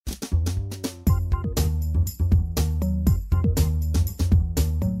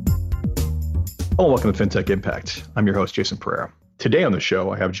Hello, welcome to FinTech Impact. I'm your host, Jason Pereira. Today on the show,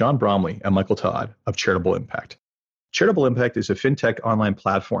 I have John Bromley and Michael Todd of Charitable Impact. Charitable Impact is a FinTech online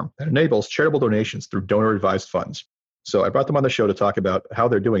platform that enables charitable donations through donor-advised funds. So I brought them on the show to talk about how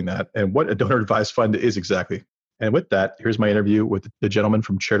they're doing that and what a donor-advised fund is exactly. And with that, here's my interview with the gentleman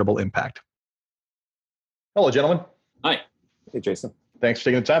from Charitable Impact. Hello, gentlemen. Hi. Hey, Jason. Thanks for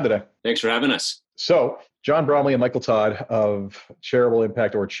taking the time today. Thanks for having us. So, John Bromley and Michael Todd of Charitable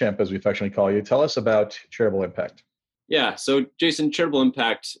Impact, or CHIMP, as we affectionately call you. Tell us about Charitable Impact. Yeah. So, Jason, Charitable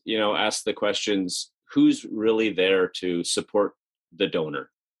Impact, asks the questions, who's really there to support the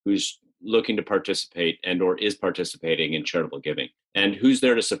donor? Who's looking to participate and or is participating in charitable giving? And who's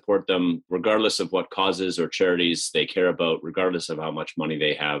there to support them regardless of what causes or charities they care about, regardless of how much money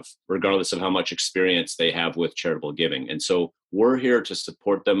they have, regardless of how much experience they have with charitable giving. And so we're here to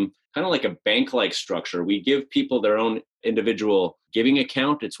support them, kind of like a bank-like structure. We give people their own individual giving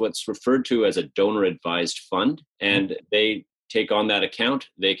account. It's what's referred to as a donor-advised fund. And they take on that account.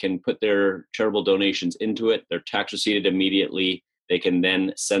 They can put their charitable donations into it. They're tax receipted immediately. They can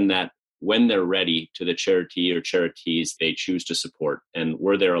then send that when they're ready to the charity or charities they choose to support. And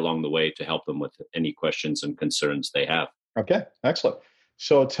we're there along the way to help them with any questions and concerns they have. Okay, excellent.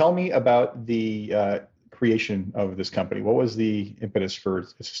 So tell me about the creation of this company. What was the impetus for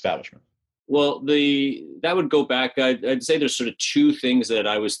its establishment? Well, that would go back, I'd say there's sort of two things that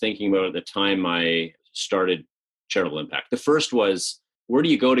I was thinking about at the time I started Charitable Impact. The first was, where do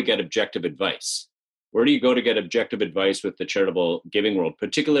you go to get objective advice? Where do you go to get objective advice with the charitable giving world,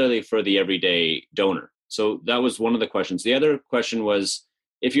 particularly for the everyday donor? So that was one of the questions. The other question was,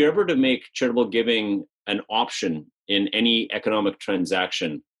 if you're ever to make charitable giving an option in any economic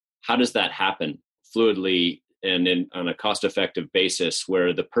transaction, how does that happen fluidly and on a cost-effective basis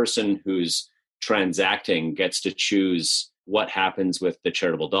where the person who's transacting gets to choose what happens with the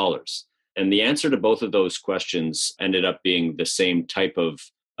charitable dollars? And the answer to both of those questions ended up being the same type of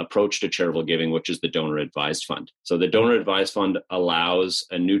approach to charitable giving, which is the donor advised fund. So the donor advised fund allows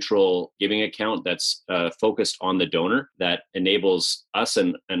a neutral giving account that's focused on the donor, that enables us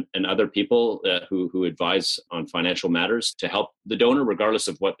and other people who advise on financial matters to help the donor, regardless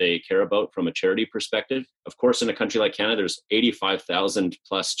of what they care about from a charity perspective. Of course, in a country like Canada, there's 85,000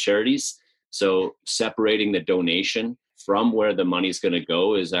 plus charities. So separating the donation from where the money's going to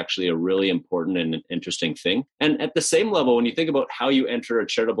go is actually a really important and interesting thing. And at the same level, when you think about how you enter a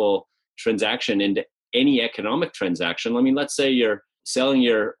charitable transaction into any economic transaction, I mean, let's say you're selling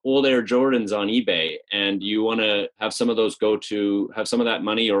your old Air Jordans on eBay and you want to have some of those have some of that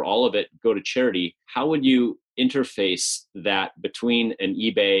money or all of it go to charity. How would you interface that between an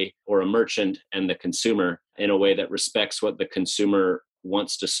eBay or a merchant and the consumer in a way that respects what the consumer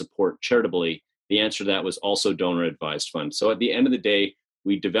wants to support charitably? The answer to that was also donor advised fund. So at the end of the day,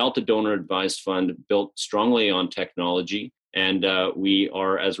 we developed a donor advised fund built strongly on technology. And we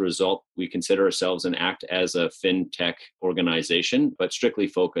are, as a result, we consider ourselves and act as a fintech organization, but strictly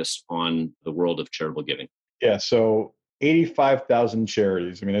focused on the world of charitable giving. Yeah, so 85,000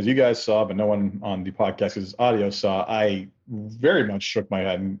 charities. I mean, as you guys saw, but no one on the podcast's audio saw, I very much shook my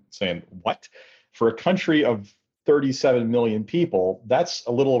head and saying, what? For a country of 37 million people, that's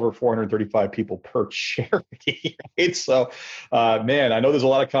a little over 435 people per charity, right? So, man, I know there's a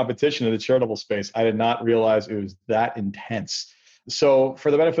lot of competition in the charitable space. I did not realize it was that intense. So for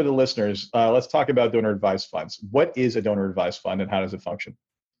the benefit of the listeners, let's talk about donor advised funds. What is a donor advised fund and how does it function?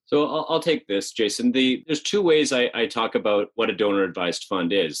 So I'll take this, Jason. There's two ways I talk about what a donor advised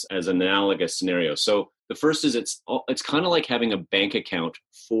fund is as an analogous scenario. So the first is it's kind of like having a bank account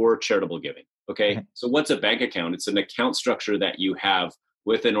for charitable giving. Okay. So what's a bank account? It's an account structure that you have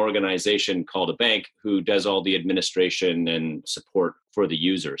with an organization called a bank who does all the administration and support for the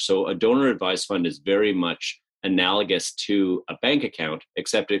user. So a donor advised fund is very much analogous to a bank account,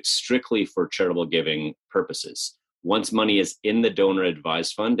 except it's strictly for charitable giving purposes. Once money is in the donor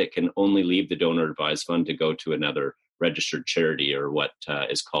advised fund, it can only leave the donor advised fund to go to another registered charity or what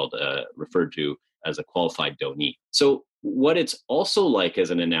is called referred to as a qualified donee. So what it's also like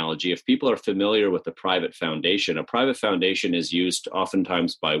as an analogy, if people are familiar with a private foundation is used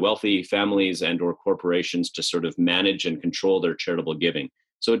oftentimes by wealthy families and or corporations to sort of manage and control their charitable giving.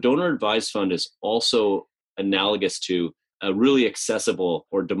 So a donor advised fund is also analogous to a really accessible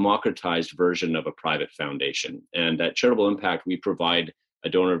or democratized version of a private foundation. And at Charitable Impact, we provide a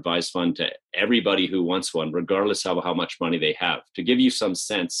donor advised fund to everybody who wants one, regardless of how much money they have. To give you some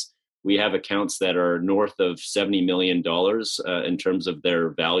sense, We have accounts that are north of $70 million in terms of their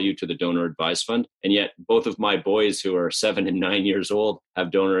value to the donor advised fund. And yet both of my boys, who are 7 and 9 years old,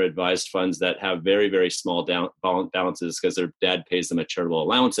 have donor advised funds that have very, very small balances because their dad pays them a charitable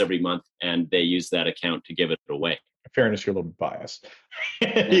allowance every month and they use that account to give it away. In fairness, you're a little bit biased.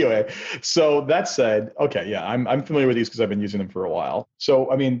 Anyway, so that said, okay, yeah, I'm familiar with these because I've been using them for a while.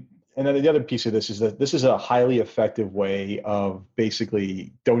 So, I mean, and then the other piece of this is that this is a highly effective way of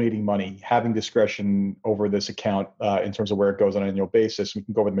basically donating money, having discretion over this account in terms of where it goes on an annual basis. We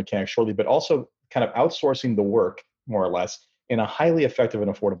can go over the mechanics shortly, but also kind of outsourcing the work, more or less, in a highly effective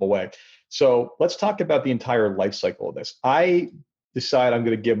and affordable way. So let's talk about the entire life cycle of this. I decide I'm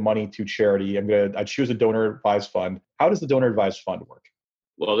going to give money to charity. I choose a donor advised fund. How does the donor advised fund work?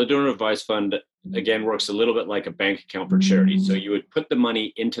 Well, the donor advised fund, again, works a little bit like a bank account for charity. So you would put the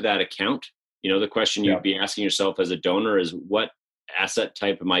money into that account. The question you'd be asking yourself as a donor is, what asset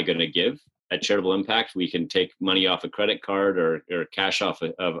type am I going to give? At Charitable Impact, we can take money off a credit card or cash off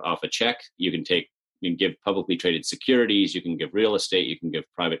a check. You can give publicly traded securities, you can give real estate, you can give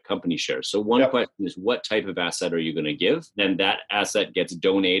private company shares. So one question is, what type of asset are you going to give? Then that asset gets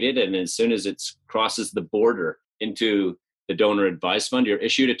donated. And as soon as it crosses the border into the donor advised fund, you're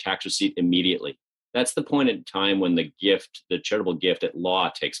issued a tax receipt immediately. That's the point in time when the charitable gift at law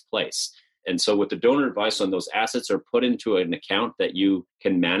takes place. And so with the donor advised fund, those assets are put into an account that you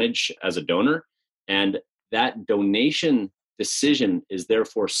can manage as a donor. And that donation decision is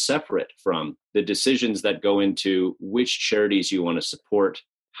therefore separate from the decisions that go into which charities you want to support,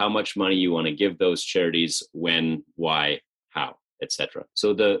 how much money you want to give those charities, when, why, how, etc.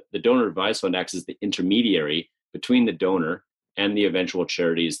 So the donor advised fund acts as the intermediary between the donor and the eventual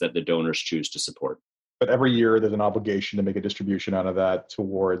charities that the donors choose to support. But every year there's an obligation to make a distribution out of that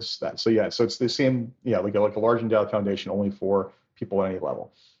towards that. So so it's the same, like a large endowed foundation only for people at any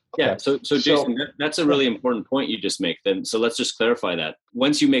level. Okay. Yeah. So Jason, that's a really important point you just make. Then, so let's just clarify that.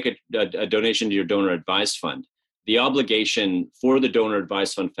 Once you make a donation to your donor advised fund, the obligation for the donor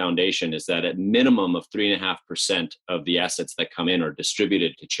advised fund foundation is that at minimum of 3.5% of the assets that come in are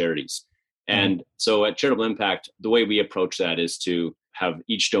distributed to charities. And so at Charitable Impact, the way we approach that is to have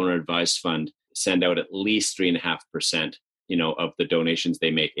each donor advised fund send out at least 3.5%, of the donations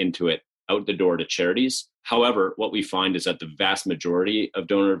they make into it out the door to charities. However, what we find is that the vast majority of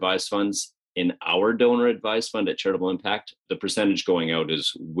donor advised funds in our donor advised fund at Charitable Impact, the percentage going out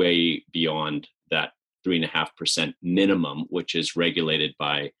is way beyond that 3.5% minimum, which is regulated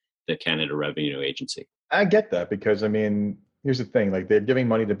by the Canada Revenue Agency. I get that because, here's the thing, like, they're giving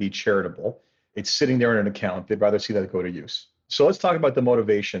money to be charitable. It's sitting there in an account. They'd rather see that go to use. So let's talk about the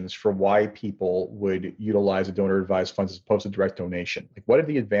motivations for why people would utilize a donor advised funds as opposed to direct donation. Like, what are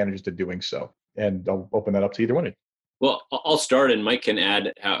the advantages to doing so? And I'll open that up to either one of you. Well, I'll start, and Mike can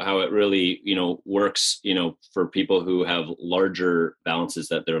add how it really, works, for people who have larger balances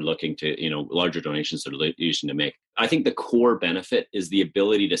that they're looking to, larger donations that they're using to make. I think the core benefit is the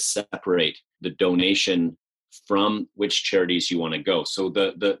ability to separate the donation from which charities you want to go. So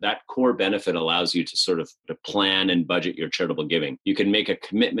that core benefit allows you to sort of to plan and budget your charitable giving. You can make a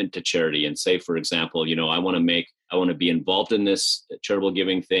commitment to charity and say, for example, I want to be involved in this charitable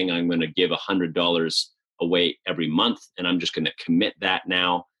giving thing. I'm going to give $100 away every month, and I'm just going to commit that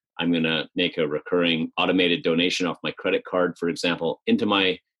now. I'm going to make a recurring automated donation off my credit card, for example, into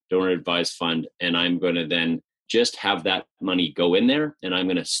my donor advised fund, and I'm going to then just have that money go in there, and I'm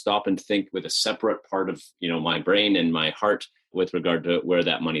going to stop and think with a separate part of my brain and my heart with regard to where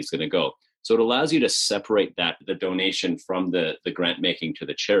that money is going to go. So it allows you to separate the donation from the grant making to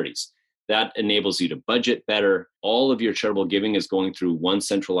the charities. That enables you to budget better. All of your charitable giving is going through one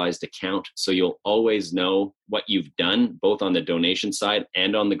centralized account, so you'll always know what you've done, both on the donation side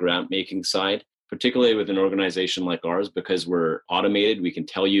and on the grant making side. Particularly with an organization like ours, because we're automated, we can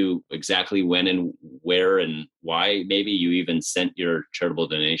tell you exactly when and where and why maybe you even sent your charitable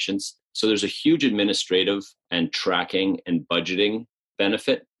donations. So there's a huge administrative and tracking and budgeting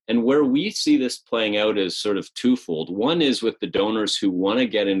benefit. And where we see this playing out is sort of twofold. One is with the donors who want to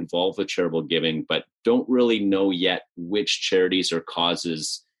get involved with charitable giving, but don't really know yet which charities or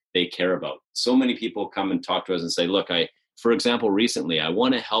causes they care about. So many people come and talk to us and say, look, for example, recently, I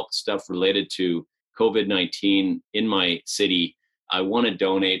want to help stuff related to COVID-19 in my city. I want to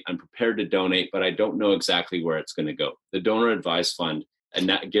donate. I'm prepared to donate, but I don't know exactly where it's going to go. The donor advised fund, and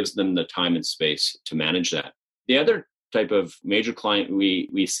that gives them the time and space to manage that. The other type of major client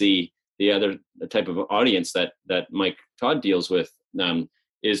we see, the other type of audience that Mike Todd deals with,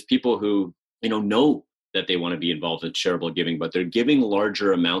 is people who know that they want to be involved in charitable giving, but they're giving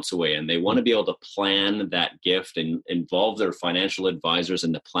larger amounts away, and they want to be able to plan that gift and involve their financial advisors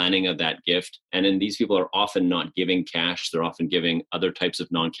in the planning of that gift. And then these people are often not giving cash. They're often giving other types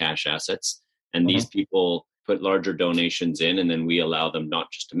of non-cash assets. And these people put larger donations in, and then we allow them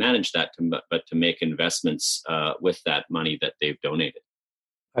not just to manage that, but to make investments with that money that they've donated.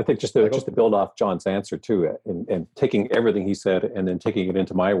 I think just to build off John's answer too, and taking everything he said and then taking it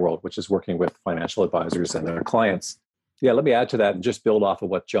into my world, which is working with financial advisors and their clients. Yeah, let me add to that and just build off of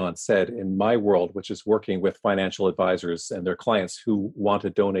what John said. In my world, which is working with financial advisors and their clients who want to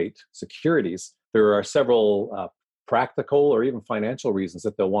donate securities, there are several practical or even financial reasons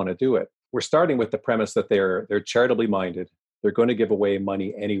that they'll want to do it. We're starting with the premise that they're charitably minded. They're going to give away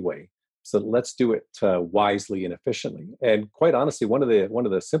money anyway. So let's do it wisely and efficiently. And quite honestly, one of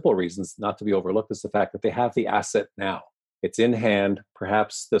the simple reasons not to be overlooked is the fact that they have the asset now. It's in hand.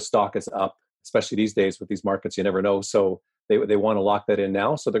 Perhaps the stock is up, especially these days with these markets. You never know. So they want to lock that in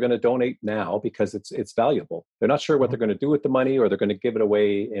now. So they're going to donate now because it's valuable. They're not sure what they're going to do with the money, or they're going to give it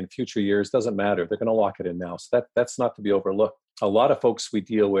away in future years. Doesn't matter. They're going to lock it in now. So that's not to be overlooked. A lot of folks we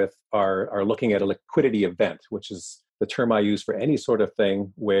deal with are looking at a liquidity event, which is the term I use for any sort of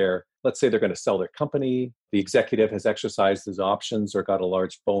thing where, let's say they're going to sell their company, the executive has exercised his options or got a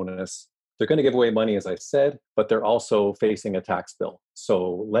large bonus. They're going to give away money, as I said, but they're also facing a tax bill.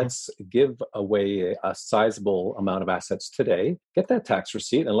 So let's give away a sizable amount of assets today. Get that tax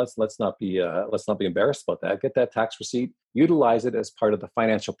receipt, and let's not be embarrassed about that. Get that tax receipt, utilize it as part of the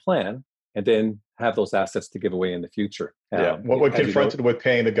financial plan, and then have those assets to give away in the future. When confronted with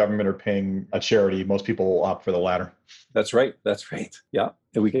paying the government or paying a charity, most people opt for the latter. That's right. Yeah.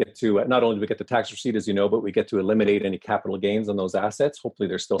 And we get to, not only do we get the tax receipt, as you know, but we get to eliminate any capital gains on those assets. Hopefully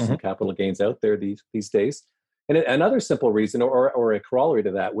there's still some capital gains out there these days. And another simple reason or a corollary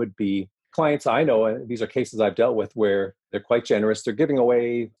to that would be clients I know, and these are cases I've dealt with where they're quite generous. They're giving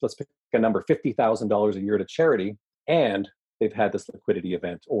away, let's pick a number, $50,000 a year to charity, and they've had this liquidity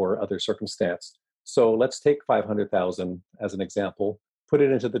event or other circumstance. So let's take $500,000 as an example, put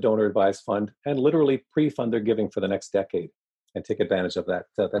it into the donor advised fund, and literally pre-fund their giving for the next decade and take advantage of that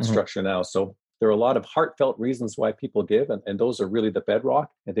structure now. So there are a lot of heartfelt reasons why people give, and those are really the bedrock.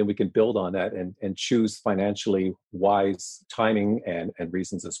 And then we can build on that and choose financially wise timing and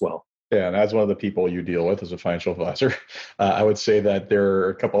reasons as well. Yeah, and as one of the people you deal with as a financial advisor, I would say that there are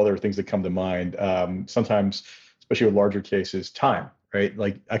a couple other things that come to mind. Sometimes, especially with larger cases, time, right?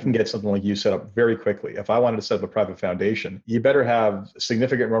 Like I can get something like you set up very quickly. If I wanted to set up a private foundation, you better have a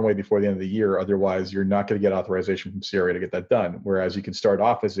significant runway before the end of the year. Otherwise, you're not going to get authorization from CRA to get that done. Whereas you can start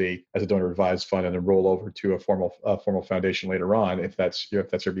off as a donor advised fund and then roll over to a formal foundation later on, if that's your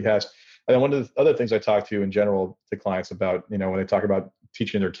behest. And then one of the other things I talk to in general to clients about, when they talk about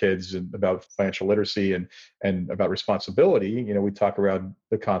teaching their kids and about financial literacy and about responsibility, we talk around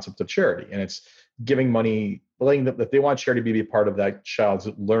the concept of charity, and it's giving money, letting them, if they want charity to be a part of that child's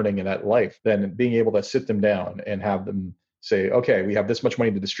learning in that life, then being able to sit them down and have them say, okay, we have this much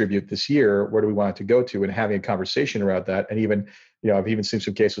money to distribute this year. Where do we want it to go to? And having a conversation around that. And even, I've even seen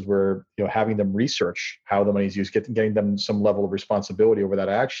some cases where, having them research how the money is used, getting them some level of responsibility over that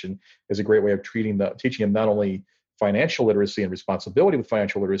action is a great way of teaching them not only financial literacy and responsibility with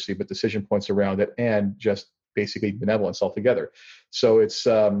financial literacy, but decision points around it and just basically benevolence altogether. So it's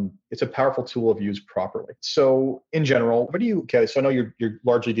a powerful tool if used properly. So in general, so I know you're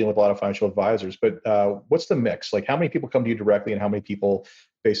largely dealing with a lot of financial advisors, but what's the mix? Like how many people come to you directly and how many people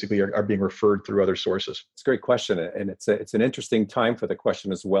basically are being referred through other sources? It's a great question. And it's an interesting time for the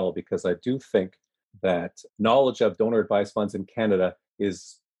question as well, because I do think that knowledge of donor advised funds in Canada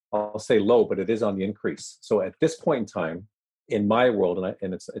is, I'll say low, but it is on the increase. So at this point in time, in my world,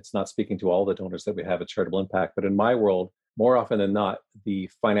 and it's not speaking to all the donors that we have at Charitable Impact, but in my world, more often than not, the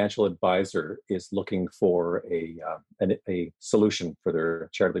financial advisor is looking for a solution for their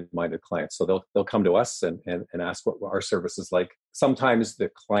charitably minded clients. So they'll come to us and ask what our service is like. Sometimes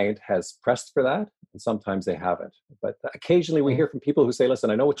the client has pressed for that, and sometimes they haven't. But occasionally we hear from people who say, "Listen,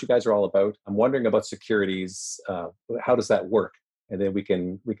 I know what you guys are all about. I'm wondering about securities. How does that work?" And then we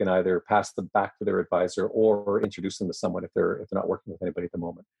can either pass them back to their advisor or introduce them to someone if they're not working with anybody at the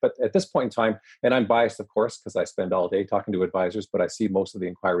moment. But at this point in time, and I'm biased, of course, because I spend all day talking to advisors, but I see most of the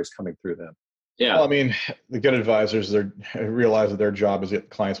inquiries coming through them. Yeah, well, I mean, the good advisors, they realize that their job is to get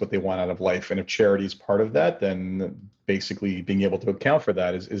clients what they want out of life, and if charity is part of that, then basically being able to account for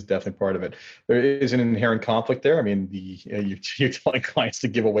that is definitely part of it. There is an inherent conflict there. I mean, you're telling clients to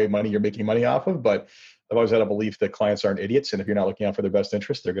give away money you're making money off of, but I've always had a belief that clients aren't idiots, and if you're not looking out for their best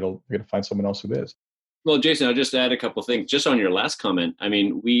interest, they're going to find someone else who is. Well, Jason, I'll just add a couple of things. Just on your last comment, I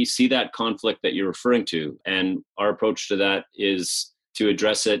mean, we see that conflict that you're referring to, and our approach to that is to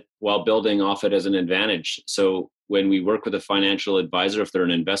address it while building off it as an advantage. So when we work with a financial advisor, if they're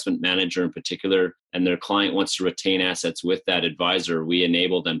an investment manager in particular, and their client wants to retain assets with that advisor, we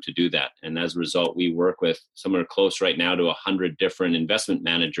enable them to do that. And as a result, we work with somewhere close right now to 100 different investment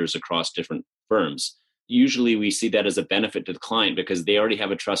managers across different firms. Usually we see that as a benefit to the client because they already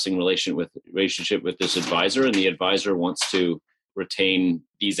have a trusting relationship with this advisor, and the advisor wants to retain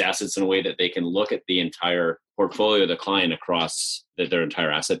these assets in a way that they can look at the entire portfolio of the client across their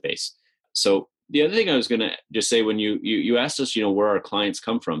entire asset base. So the other thing I was going to just say, when you asked us, where our clients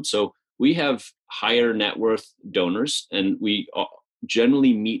come from. So we have higher net worth donors, and we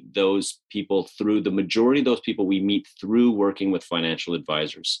generally meet those people through the majority of those people we meet through working with financial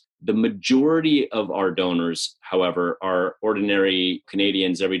advisors. The majority of our donors, however, are ordinary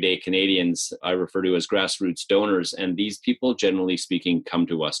Canadians, everyday Canadians, I refer to as grassroots donors. And these people, generally speaking, come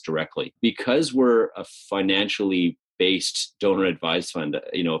to us directly. Because we're a financially based donor advised fund,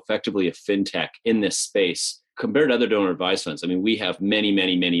 effectively a fintech in this space, compared to other donor advised funds. I mean, we have many,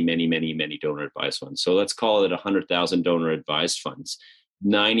 many, many, many, many, many donor advised funds. So let's call it 100,000 donor advised funds.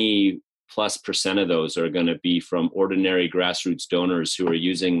 90+% of those are going to be from ordinary grassroots donors who are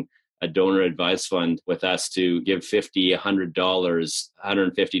using a donor advised fund with us to give $50, $100,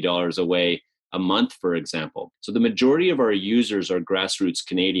 $150 away a month, for example. So the majority of our users are grassroots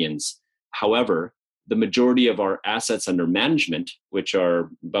Canadians. However, the majority of our assets under management, which are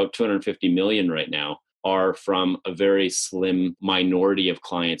about 250 million right now, are from a very slim minority of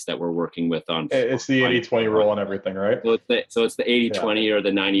clients that we're working with on. It's the 80-20 rule and everything, right? So it's the 80-20 or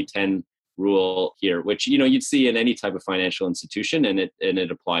the 90-10 rule here, which you'd see in any type of financial institution, and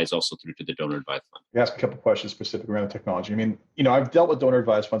it applies also through to the donor advised fund. You ask a couple of questions specifically around the technology. I mean, I've dealt with donor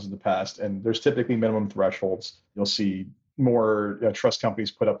advised funds in the past, and there's typically minimum thresholds. You'll see more trust companies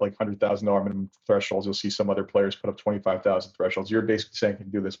put up like $100,000 minimum thresholds. You'll see some other players put up 25,000 thresholds. You're basically saying you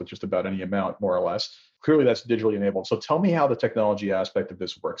can do this with just about any amount, more or less. Clearly, that's digitally enabled. So tell me how the technology aspect of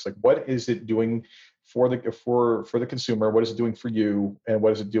this works. Like, what is it doing for the consumer? What is it doing for you? And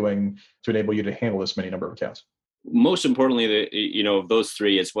what is it doing to enable you to handle this many number of accounts? Most importantly, of those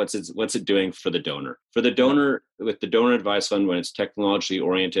three is what's it doing for the donor. For the donor, with the donor advised fund, when it's technologically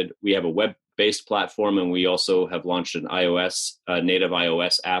oriented, we have a web-based platform, and we also have launched an native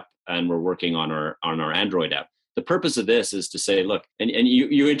iOS app, and we're working on our Android app. The purpose of this is to say, look, and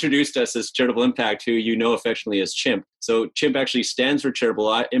you introduced us as Charitable Impact, who you know affectionately as CHIMP. So CHIMP actually stands for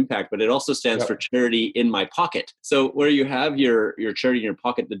Charitable Impact, but it also stands for Charity in My Pocket. So where you have your charity in your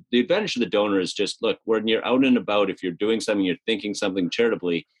pocket, the advantage of the donor is just, look, when you're out and about, if you're doing something, you're thinking something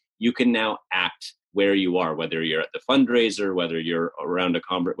charitably, you can now act where you are, whether you're at the fundraiser, whether you're around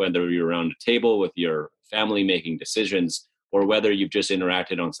a table with your family making decisions, or whether you've just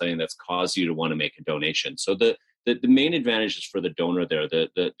interacted on something that's caused you to want to make a donation. So the main advantage is for the donor there.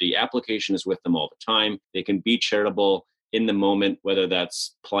 The application is with them all the time. They can be charitable in the moment, whether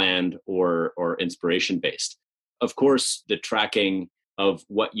that's planned or inspiration based. Of course, the tracking of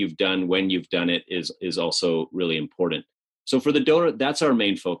what you've done when you've done it is also really important. So for the donor, that's our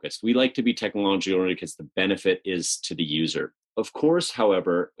main focus. We like to be technology oriented because the benefit is to the user. Of course,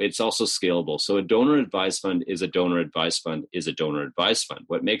 however, it's also scalable. So a donor advised fund is a donor advised fund is a donor advised fund.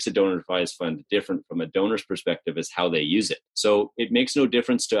 What makes a donor advised fund different from a donor's perspective is how they use it. So it makes no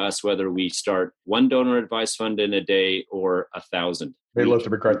difference to us whether we start one donor advised fund in a day or 1,000. They love to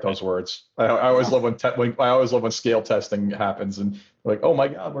regret those words. I always love when scale testing happens and like, oh my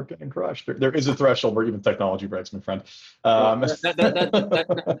God, we're getting crushed. There is a threshold where even technology breaks, my friend.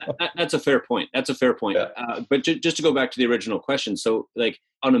 That's a fair point. That's a fair point. Yeah. But just to go back to the original question, so like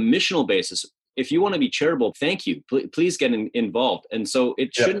on a missional basis, if you want to be charitable, thank you. Please get involved. And so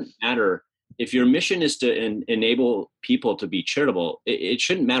it shouldn't matter if your mission is to enable people to be charitable. It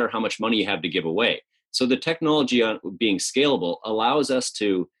shouldn't matter how much money you have to give away. So the technology on being scalable allows us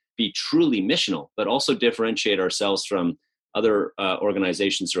to be truly missional, but also differentiate ourselves from other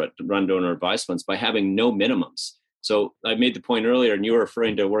organizations that run donor advised funds by having no minimums. So I made the point earlier, and you were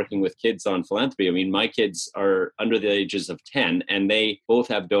referring to working with kids on philanthropy. I mean, my kids are under the ages of 10, and they both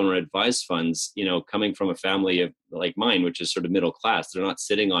have donor advised funds, coming from a family of like mine, which is sort of middle class. They're not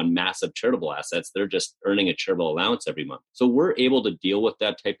sitting on massive charitable assets. They're just earning a charitable allowance every month. So we're able to deal with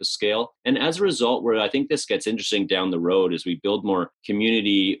that type of scale. And as a result, where I think this gets interesting down the road as we build more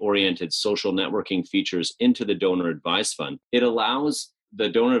community-oriented social networking features into the donor advised fund, it allows the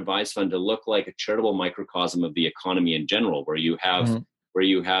donor advised fund to look like a charitable microcosm of the economy in general, where you have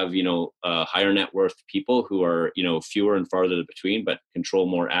higher net worth people who are fewer and farther between, but control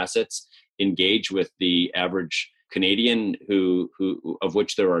more assets. engage with the average Canadian who of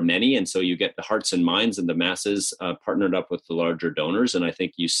which there are many. And so you get the hearts and minds and the masses partnered up with the larger donors. And I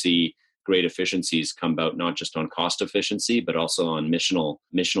think you see great efficiencies come about, not just on cost efficiency, but also on missional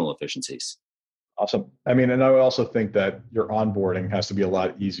efficiencies. Awesome. I mean, and I would also think that your onboarding has to be a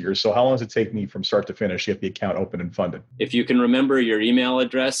lot easier. So how long does it take me from start to finish to get the account open and funded? If you can remember your email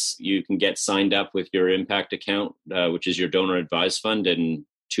address, you can get signed up with your impact account, which is your donor advised fund, in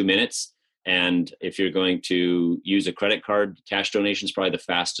 2 minutes. And if you're going to use a credit card, cash donation is probably the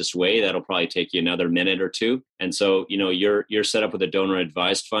fastest way. That'll probably take you another minute or two. And so, you're set up with a donor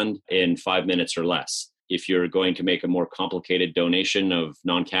advised fund in 5 minutes or less. If you're going to make a more complicated donation of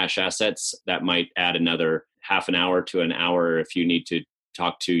non-cash assets, that might add another half an hour to an hour if you need to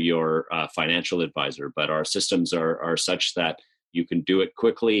talk to your financial advisor. But our systems are such that you can do it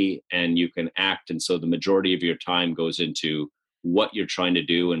quickly and you can act. And so the majority of your time goes into what you're trying to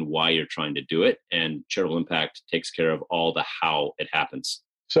do and why you're trying to do it. And Charitable Impact takes care of all the how it happens.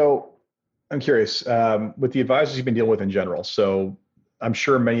 So I'm curious, with the advisors you've been dealing with in general, so I'm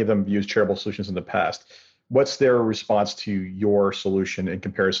sure many of them have used charitable solutions in the past. What's their response to your solution in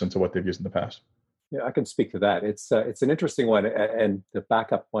comparison to what they've used in the past? Yeah, I can speak to that. It's an interesting one. And to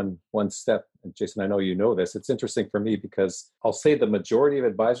back up one step, and Jason, I know you know this, it's interesting for me because I'll say the majority of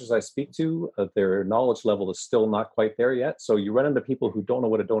advisors I speak to, their knowledge level is still not quite there yet. So you run into people who don't know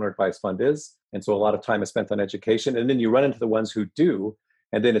what a donor advised fund is. And so a lot of time is spent on education. And then you run into the ones who do.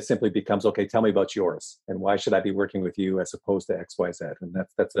 And then it simply becomes, okay, tell me about yours. And why should I be working with you as opposed to X, Y, Z? And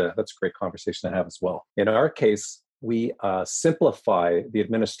that's a great conversation to have as well. In our case, we simplify the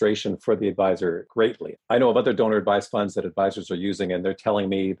administration for the advisor greatly. I know of other donor advised funds that advisors are using, and they're telling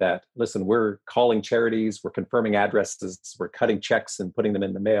me that, listen, we're calling charities, we're confirming addresses, we're cutting checks and putting them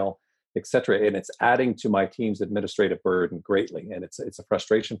in the mail, et cetera. And it's adding to my team's administrative burden greatly. And it's a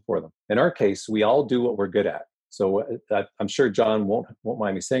frustration for them. In our case, we all do what we're good at. So I'm sure John won't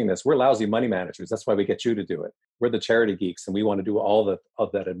mind me saying this. We're lousy money managers. That's why we get you to do it. We're the charity geeks, and we want to do all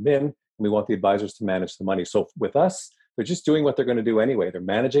of that admin, and we want the advisors to manage the money. So with us, they're just doing what they're going to do anyway. They're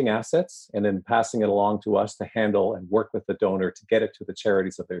managing assets and then passing it along to us to handle and work with the donor to get it to the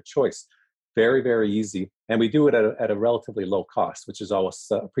charities of their choice. Very, very easy. And we do it at a relatively low cost, which is always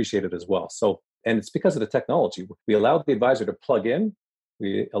appreciated as well. So, and it's because of the technology. We allow the advisor to plug in.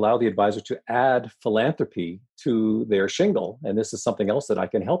 We allow the advisor to add philanthropy to their shingle. And this is something else that I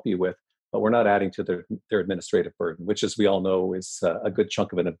can help you with, but we're not adding to their administrative burden, which, as we all know, is a good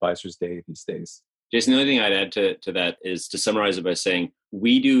chunk of an advisor's day these days. Jason, the only thing I'd add to that is to summarize it by saying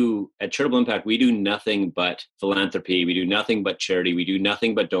at Charitable Impact, we do nothing but philanthropy. We do nothing but charity. We do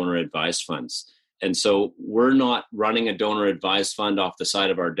nothing but donor advised funds. And so we're not running a donor advised fund off the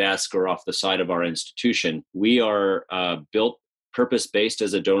side of our desk or off the side of our institution. We are built purpose-based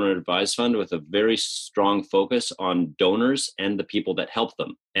as a donor advised fund with a very strong focus on donors and the people that help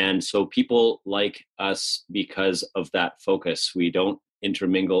them. And so people like us because of that focus. We don't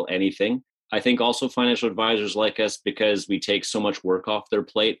intermingle anything. I think also financial advisors like us because we take so much work off their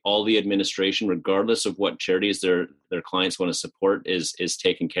plate. All the administration, regardless of what charities their clients want to support, is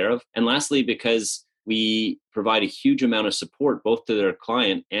taken care of. And lastly, because we provide a huge amount of support both to their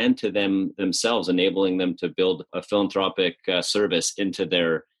client and to themselves, enabling them to build a philanthropic service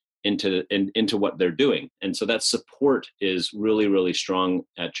into what they're doing. And so that support is really, really strong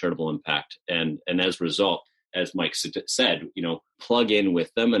at Charitable Impact. And as a result, as Mike said, plug in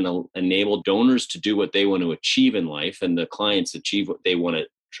with them and enable donors to do what they want to achieve in life and the clients achieve what they want to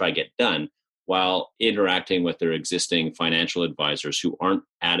try get done while interacting with their existing financial advisors who aren't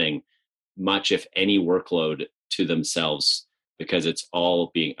adding much, if any, workload to themselves because it's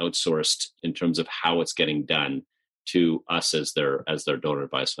all being outsourced in terms of how it's getting done to us as their donor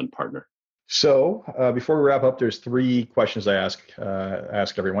advised fund partner. So before we wrap up, there's 3 questions I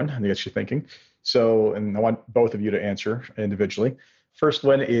ask everyone and get you thinking. So, and I want both of you to answer individually. First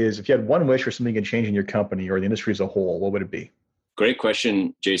one is, if you had one wish for something to change in your company or the industry as a whole, what would it be? Great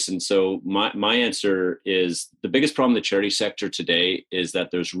question, Jason. So my answer is the biggest problem in the charity sector today is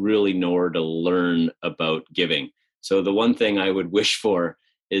that there's really nowhere to learn about giving. So the one thing I would wish for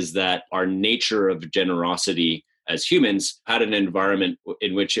is that our nature of generosity as humans had an environment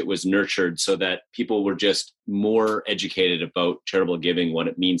in which it was nurtured so that people were just more educated about charitable giving, what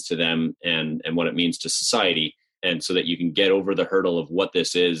it means to them and what it means to society. And so that you can get over the hurdle of what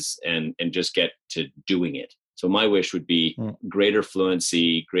this is and just get to doing it. So my wish would be greater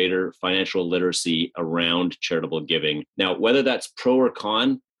fluency, greater financial literacy around charitable giving. Now, whether that's pro or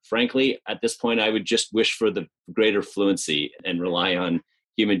con, frankly, at this point, I would just wish for the greater fluency and rely on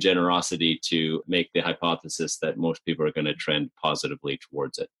human generosity to make the hypothesis that most people are going to trend positively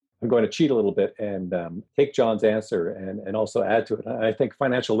towards it. I'm going to cheat a little bit and take John's answer and also add to it. I think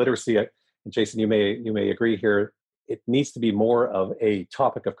financial literacy, and Jason, you may agree here, it needs to be more of a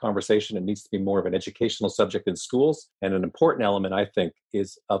topic of conversation. It needs to be more of an educational subject in schools. And an important element, I think,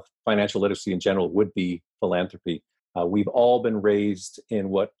 is of financial literacy in general would be philanthropy. We've all been raised in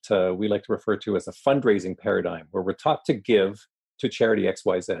what we like to refer to as a fundraising paradigm, where we're taught to give to charity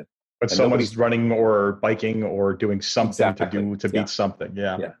XYZ. But someone's running or biking or doing something to beat something.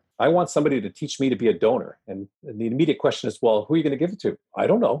 Yeah. I want somebody to teach me to be a donor. And the immediate question is, well, who are you going to give it to? I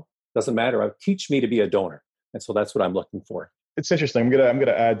don't know. Doesn't matter. Teach me to be a donor. And so that's what I'm looking for. It's interesting. I'm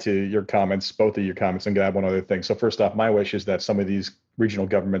gonna add to your comments, both of your comments. I'm gonna add one other thing. So first off, my wish is that some of these regional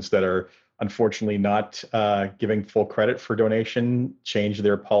governments that are unfortunately not giving full credit for donation change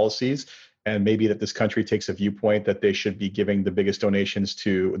their policies, and maybe that this country takes a viewpoint that they should be giving the biggest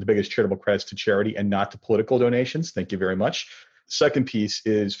charitable credits to charity and not to political donations. Thank you very much. Second piece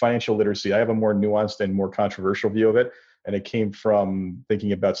is financial literacy. I have a more nuanced and more controversial view of it. And it came from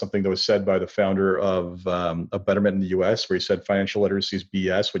thinking about something that was said by the founder of Betterment in the US, where he said financial literacy is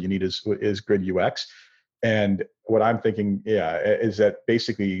BS. What you need is good UX. And what I'm thinking, is that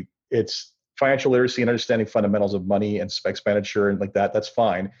basically it's financial literacy and understanding fundamentals of money and expenditure and like that. That's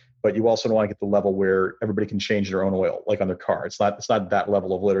fine. But you also don't want to get the level where everybody can change their own oil, like on their car. It's not that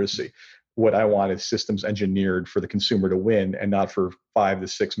level of literacy. What I want is systems engineered for the consumer to win and not for 5 to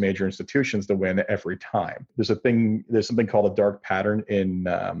 6 major institutions to win every time. There's something called a dark pattern in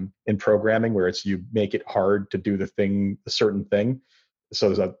programming, where it's you make it hard to do a certain thing. So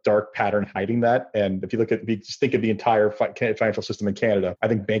there's a dark pattern hiding that. And if you just think of the entire financial system in Canada, I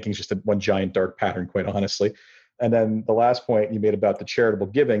think banking is just one giant dark pattern, quite honestly. And then the last point you made about the charitable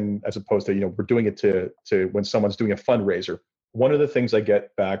giving, as opposed to, we're doing it to when someone's doing a fundraiser. One of the things I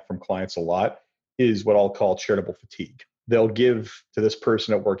get back from clients a lot is what I'll call charitable fatigue. They'll give to this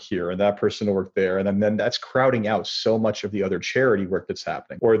person at work here and that person at work there. And then that's crowding out so much of the other charity work that's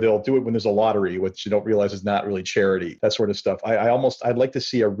happening. Or they'll do it when there's a lottery, which you don't realize is not really charity, that sort of stuff. I'd like to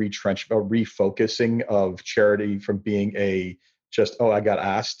see a refocusing of charity from being I got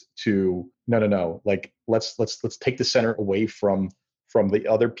asked to no. Like let's take the center away from the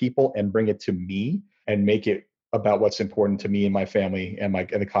other people and bring it to me and make it about what's important to me and my family and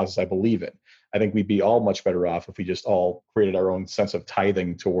the causes I believe in. I think we'd be all much better off if we just all created our own sense of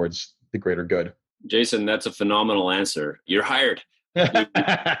tithing towards the greater good. Jason, that's a phenomenal answer. You're hired.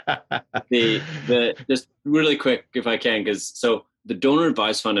 Just really quick, if I can, so the Donor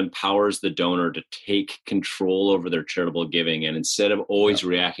Advised Fund empowers the donor to take control over their charitable giving. And instead of always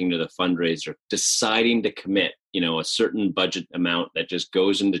reacting to the fundraiser, deciding to commit, a certain budget amount that just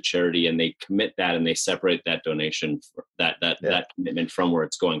goes into charity, and they commit that and they separate that donation, that commitment from where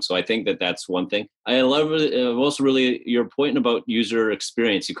it's going. So I think that's one thing. I love also really your point about user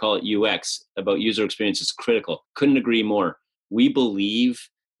experience. You call it UX, about user experience is critical. Couldn't agree more. We believe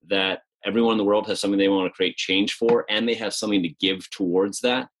that everyone in the world has something they want to create change for, and they have something to give towards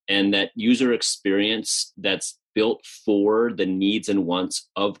that. And that user experience that's built for the needs and wants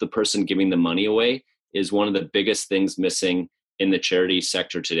of the person giving the money away is one of the biggest things missing in the charity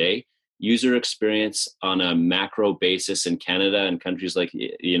sector today. User experience on a macro basis in Canada and countries like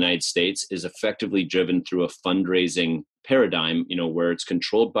the United States is effectively driven through a fundraising paradigm, where it's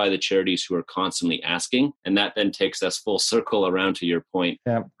controlled by the charities who are constantly asking. And that then takes us full circle around to your point,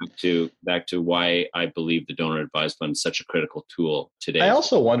 back to why I believe the Donor Advised Fund is such a critical tool today. I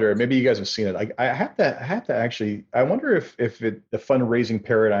also wonder, maybe you guys have seen it. I have to actually, I wonder if the fundraising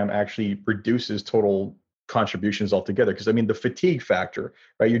paradigm actually reduces total contributions altogether. Because the fatigue factor,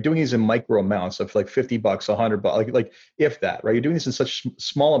 right? You're doing these in micro amounts of like $50, $100, like if that, right? You're doing this in such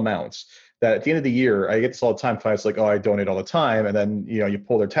small amounts that at the end of the year, I get this all the time. Clients like, oh, I donate all the time. And then, you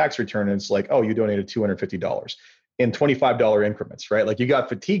pull their tax return and it's like, oh, you donated $250 in $25 increments, right? Like you got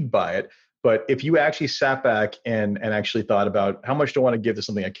fatigued by it. But if you actually sat back and actually thought about how much do I want to give to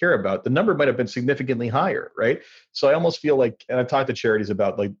something I care about, the number might have been significantly higher, right? So I almost feel like, and I talked to charities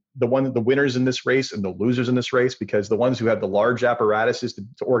about like the winners in this race and the losers in this race, because the ones who have the large apparatuses to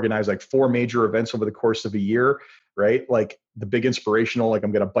organize like 4 major events over the course of a year, right? Like the big inspirational, like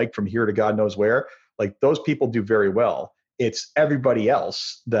I'm going to bike from here to God knows where, like those people do very well. It's everybody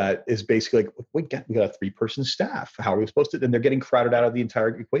else that is basically like, we got a 3-person staff. How are we supposed to? And they're getting crowded out of the entire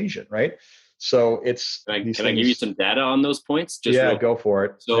equation, right? So it's. Can I give you some data on those points? Go for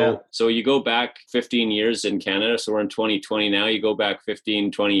it. So you go back 15 years in Canada. So we're in 2020 now. You go back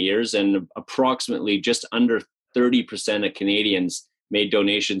 15, 20 years, and approximately just under 30% of Canadians made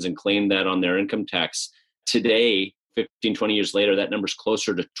donations and claimed that on their income tax. Today, 15, 20 years later, that number's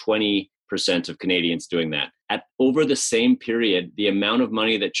closer to 20%. of Canadians doing that. Over the same period, the amount of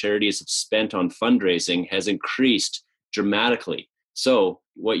money that charities have spent on fundraising has increased dramatically. So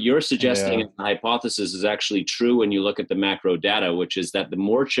what you're suggesting in the hypothesis is actually true when you look at the macro data, which is that the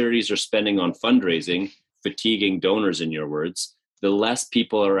more charities are spending on fundraising, fatiguing donors in your words, the less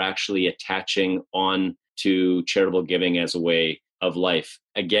people are actually attaching on to charitable giving as a way of life.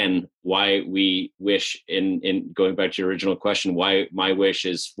 Again, why we wish, in going back to your original question, why my wish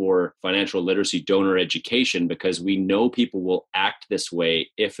is for financial literacy donor education, because we know people will act this way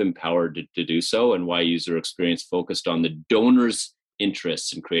if empowered to do so, and why user experience focused on the donor's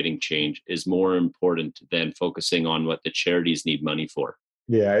interests in creating change is more important than focusing on what the charities need money for.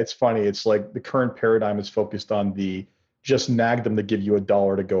 Yeah, it's funny. It's like the current paradigm is focused on the just nag them to give you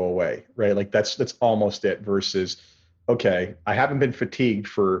 $1 to go away, right? Like that's almost it versus, okay, I haven't been fatigued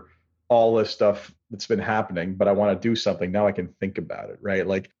for all this stuff that's been happening, but I want to do something. Now I can think about it, right?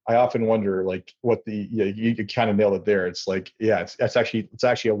 Like I often wonder, like what you kind of nailed it there. It's like, yeah, it's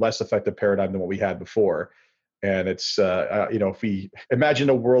actually a less effective paradigm than what we had before. And it's, if we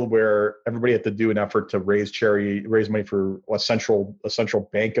imagine a world where everybody had to do an effort to raise money for a central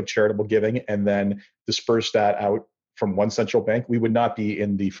bank of charitable giving and then disperse that out from one central bank, we would not be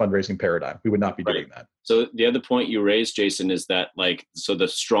in the fundraising paradigm. We would not be doing that. So the other point you raised, Jason, is that so the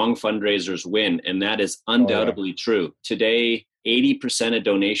strong fundraisers win, and that is undoubtedly true. Today, 80% of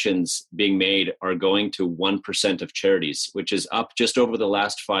donations being made are going to 1% of charities, which is up just over the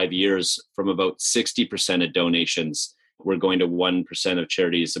last 5 years from about 60% of donations were going to 1% of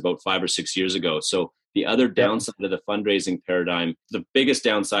charities about 5 or 6 years ago. So the other downside of the fundraising paradigm, the biggest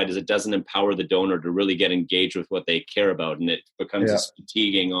downside is it doesn't empower the donor to really get engaged with what they care about. And it becomes this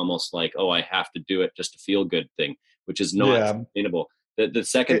fatiguing, almost like, oh, I have to do it just to feel good thing, which is not sustainable. The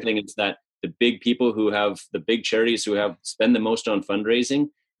second thing is that the big people who have the big charities who have spend the most on fundraising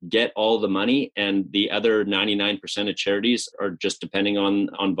get all the money, and the other 99% of charities are just depending on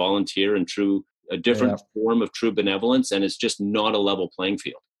volunteer and a different form of true benevolence, and it's just not a level playing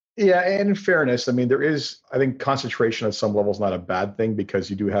field. Yeah, and in fairness, I mean, I think concentration at some level is not a bad thing, because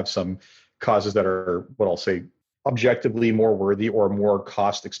you do have some causes that are, what I'll say, objectively more worthy or more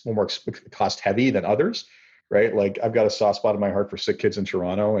cost heavy than others, right? Like I've got a soft spot in my heart for sick kids in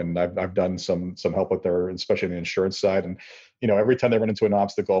Toronto, and I've done some help with their, especially on the insurance side. And every time they run into an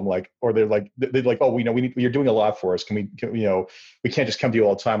obstacle, I'm like, or they're like, oh, you're doing a lot for us. We can't just come to you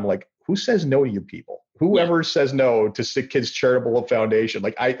all the time. I'm like, who says no to you people? Whoever says no to Sick Kids Charitable Foundation?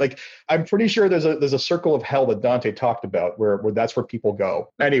 I'm pretty sure there's a circle of hell that Dante talked about where that's where people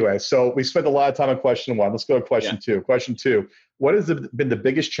go. Anyway, so we spent a lot of time on question one. Let's go to question two. Question two: what has been the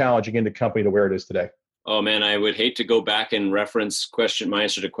biggest challenge in the company to where it is today? Oh man, I would hate to go back and reference my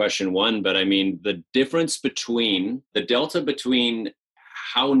answer to question one, but I mean the delta between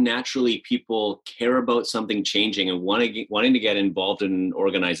how naturally people care about something changing and wanting to get involved in an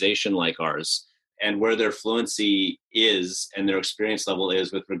organization like ours, and where their fluency is and their experience level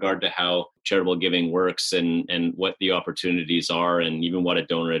is with regard to how charitable giving works and what the opportunities are and even what a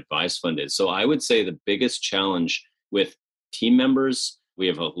donor advised fund is. So I would say the biggest challenge with team members, we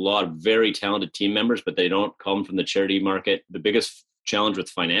have a lot of very talented team members, but they don't come from the charity market. The biggest challenge with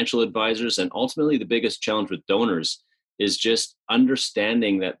financial advisors, and ultimately the biggest challenge with donors, is just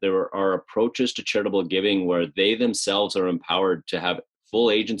understanding that there are approaches to charitable giving where they themselves are empowered to have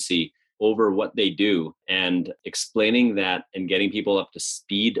full agency over what they do, and explaining that and getting people up to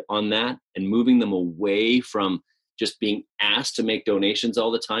speed on that and moving them away from just being asked to make donations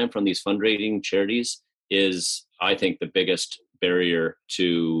all the time from these fundraising charities is, I think, the biggest barrier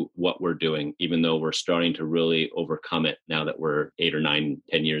to what we're doing, even though we're starting to really overcome it now that we're 8 or 9,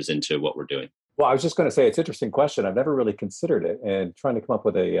 10 years into what we're doing. Well, I was just going to say, it's an interesting question. I've never really considered it, and trying to come up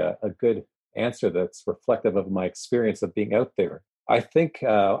with a good answer that's reflective of my experience of being out there. I think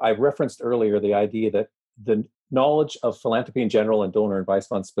I referenced earlier the idea that the knowledge of philanthropy in general and donor advice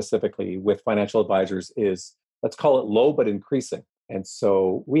funds specifically with financial advisors is, let's call it, low but increasing. And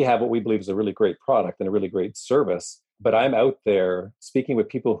so we have what we believe is a really great product and a really great service, but I'm out there speaking with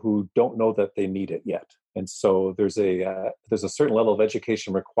people who don't know that they need it yet. And so there's a certain level of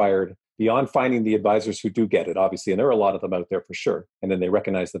education required beyond finding the advisors who do get it, obviously, and there are a lot of them out there for sure. And then they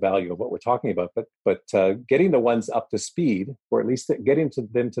recognize the value of what we're talking about. But getting the ones up to speed, or at least getting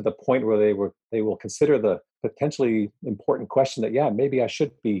them to the point where they will consider the potentially important question that, maybe I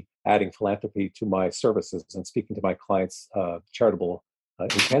should be adding philanthropy to my services and speaking to my clients' charitable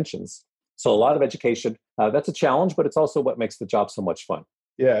intentions. So a lot of education. That's a challenge, but it's also what makes the job so much fun.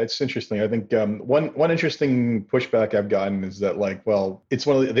 Yeah, it's interesting. I think one interesting pushback I've gotten is that, it's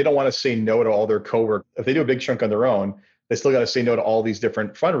they don't want to say no to all their coworkers. If they do a big chunk on their own, they still got to say no to all these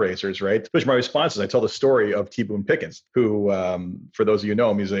different fundraisers, right? Especially my responses. I tell the story of T. Boone Pickens, who, for those of you who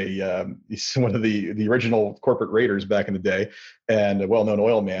know him, he's one of the original corporate raiders back in the day and a well-known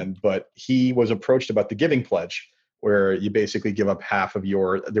oil man. But he was approached about the Giving Pledge, where you basically give up half of they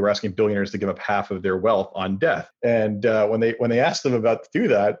were asking billionaires to give up half of their wealth on death. And when they asked him about to do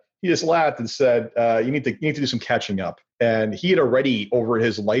that, he just laughed and said, you need to do some catching up. And he had already, over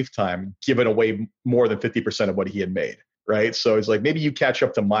his lifetime, given away more than 50% of what he had made, right? So it's like, maybe you catch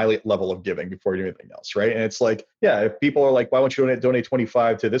up to my level of giving before you do anything else, right? And it's like, yeah, if people are like, why won't you donate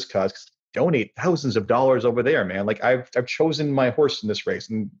 25 to this cause? Donate thousands of dollars over there, man. Like I've chosen my horse in this race,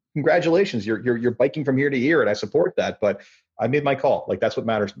 and congratulations, you're biking from here to here, and I support that. But I made my call. Like that's what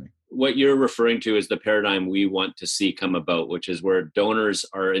matters to me. What you're referring to is the paradigm we want to see come about, which is where donors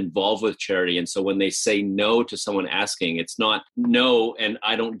are involved with charity. And so when they say no to someone asking, it's not no, and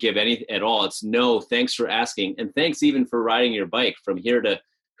I don't give anything at all. It's no, thanks for asking. And thanks even for riding your bike from here to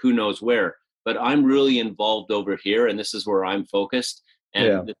who knows where. But I'm really involved over here, and this is where I'm focused.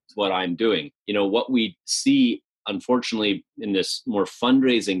 And This is what I'm doing. What we see, unfortunately, in this more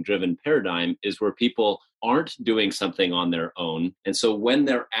fundraising driven paradigm is where people aren't doing something on their own. And so when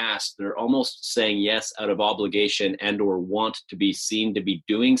they're asked, they're almost saying yes out of obligation and or want to be seen to be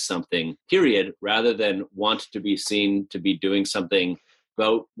doing something, period, rather than want to be seen to be doing something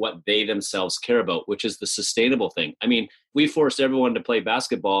about what they themselves care about, which is the sustainable thing. I mean, we forced everyone to play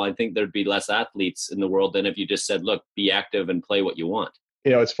basketball. I think there'd be less athletes in the world than if you just said, look, be active and play what you want.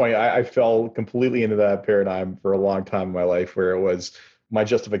 It's funny. I fell completely into that paradigm for a long time in my life, where it was my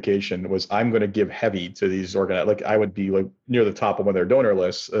justification was I'm going to give heavy to these organizations. Like I would be like near the top of one of their donor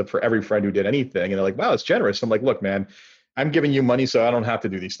lists for every friend who did anything. And they're like, wow, it's generous. I'm like, look, man, I'm giving you money so I don't have to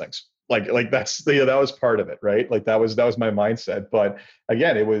do these things. Like that's that was part of it, right? Like that was my mindset. But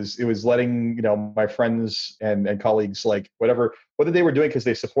again, it was letting my friends and colleagues, like whether they were doing it because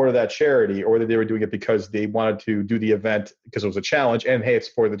they supported that charity, or whether they were doing it because they wanted to do the event because it was a challenge and hey, it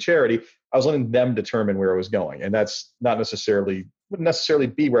supported the charity. I was letting them determine where it was going, and that's wouldn't necessarily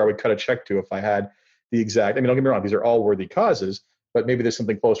be where I would cut a check to if I had the exact. I mean, don't get me wrong; these are all worthy causes, but maybe there's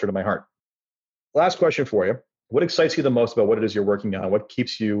something closer to my heart. Last question for you. What excites you the most about what it is you're working on? What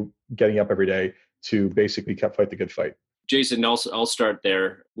keeps you getting up every day to basically fight the good fight? Jason, I'll start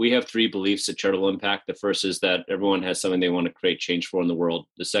there. We have 3 beliefs at Charitable Impact. The first is that everyone has something they want to create change for in the world.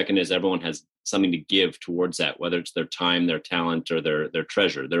 The second is everyone has something to give towards that, whether it's their time, their talent, or their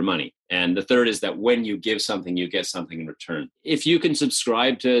treasure, their money. And the third is that when you give something, you get something in return. If you can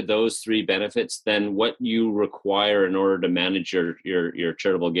subscribe to those 3 benefits, then what you require in order to manage your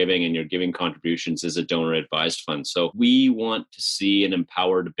charitable giving and your giving contributions is a donor advised fund. So we want to see an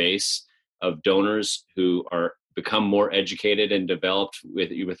empowered base of donors who are become more educated and developed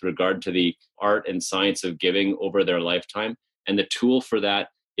with regard to the art and science of giving over their lifetime. And the tool for that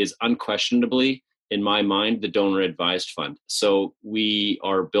is unquestionably, in my mind, the donor advised fund. So we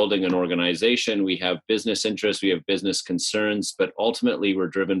are building an organization. We have business interests, we have business concerns, but ultimately we're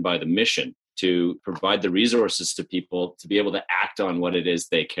driven by the mission to provide the resources to people to be able to act on what it is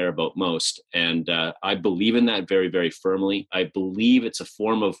they care about most. And I believe in that very, very firmly. I believe it's a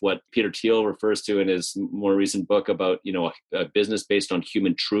form of what Peter Thiel refers to in his more recent book about, a business based on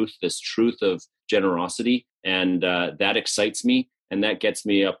human truth, this truth of generosity. And that excites me. And that gets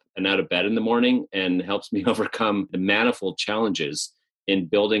me up and out of bed in the morning and helps me overcome the manifold challenges in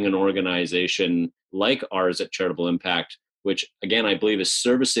building an organization like ours at Charitable Impact, which again, I believe is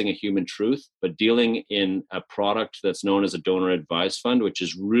servicing a human truth, but dealing in a product that's known as a donor advised fund, which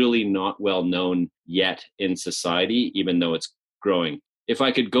is really not well known yet in society, even though it's growing. If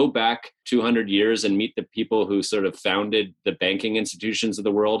I could go back 200 years and meet the people who sort of founded the banking institutions of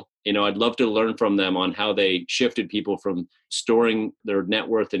the world, I'd love to learn from them on how they shifted people from storing their net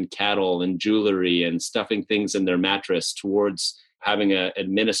worth in cattle and jewelry and stuffing things in their mattress towards having a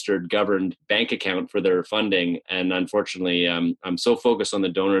administered, governed bank account for their funding. And unfortunately, I'm so focused on the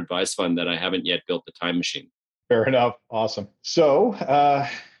donor advised fund that I haven't yet built the time machine. Fair enough. Awesome. So,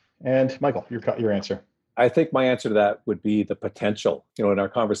 and Michael, your answer. I think my answer to that would be the potential. In our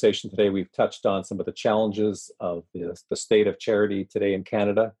conversation today, we've touched on some of the challenges of the state of charity today in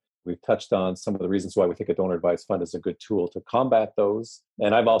Canada. We've touched on some of the reasons why we think a donor advised fund is a good tool to combat those.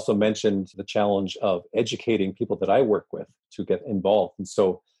 And I've also mentioned the challenge of educating people that I work with to get involved. And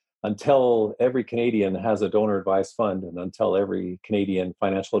so until every Canadian has a donor advised fund, and until every Canadian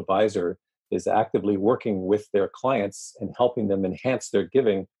financial advisor is actively working with their clients and helping them enhance their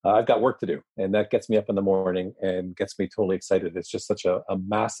giving, I've got work to do. And that gets me up in the morning and gets me totally excited. It's just such a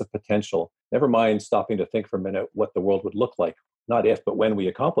massive potential. Never mind stopping to think for a minute what the world would look like not if, but when we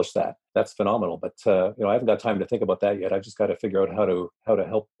accomplish that, that's phenomenal. But I haven't got time to think about that yet. I've just got to figure out how to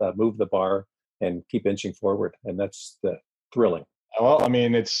help move the bar and keep inching forward, and that's thrilling. Well, I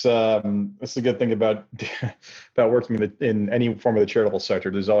mean, it's a good thing about working in any form of the charitable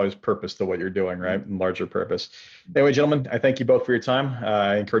sector. There's always purpose to what you're doing, right? And larger purpose. Anyway, gentlemen, I thank you both for your time.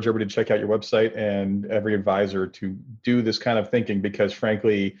 I encourage everybody to check out your website and every advisor to do this kind of thinking, because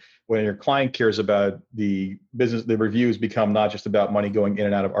frankly, when your client cares about the business, the reviews become not just about money going in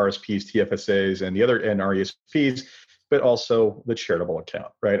and out of RSPs, TFSAs, and RESPs, but also the charitable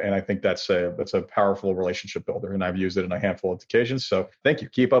account, right? And I think that's a powerful relationship builder, and I've used it in a handful of occasions. So thank you.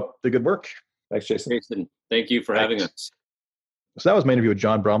 Keep up the good work. Thanks, Jason. Thank you for having us. So that was my interview with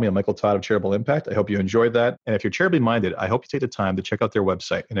John Bromley and Michael Todd of Charitable Impact. I hope you enjoyed that. And if you're charitably minded, I hope you take the time to check out their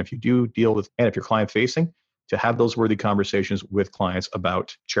website. And if you do and if you're client facing, to have those worthy conversations with clients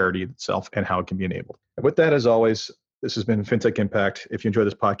about charity itself and how it can be enabled. And with that, as always, this has been FinTech Impact. If you enjoy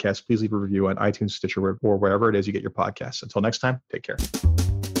this podcast, please leave a review on iTunes, Stitcher, or wherever it is you get your podcasts. Until next time, take care.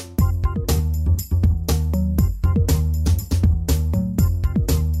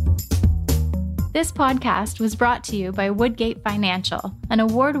 This podcast was brought to you by Woodgate Financial, an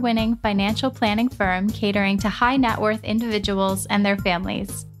award-winning financial planning firm catering to high net worth individuals and their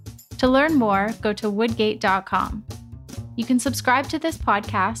families. To learn more, go to woodgate.com. You can subscribe to this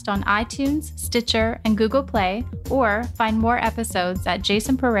podcast on iTunes, Stitcher, and Google Play, or find more episodes at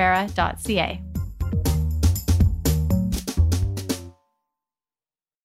jasonpereira.ca.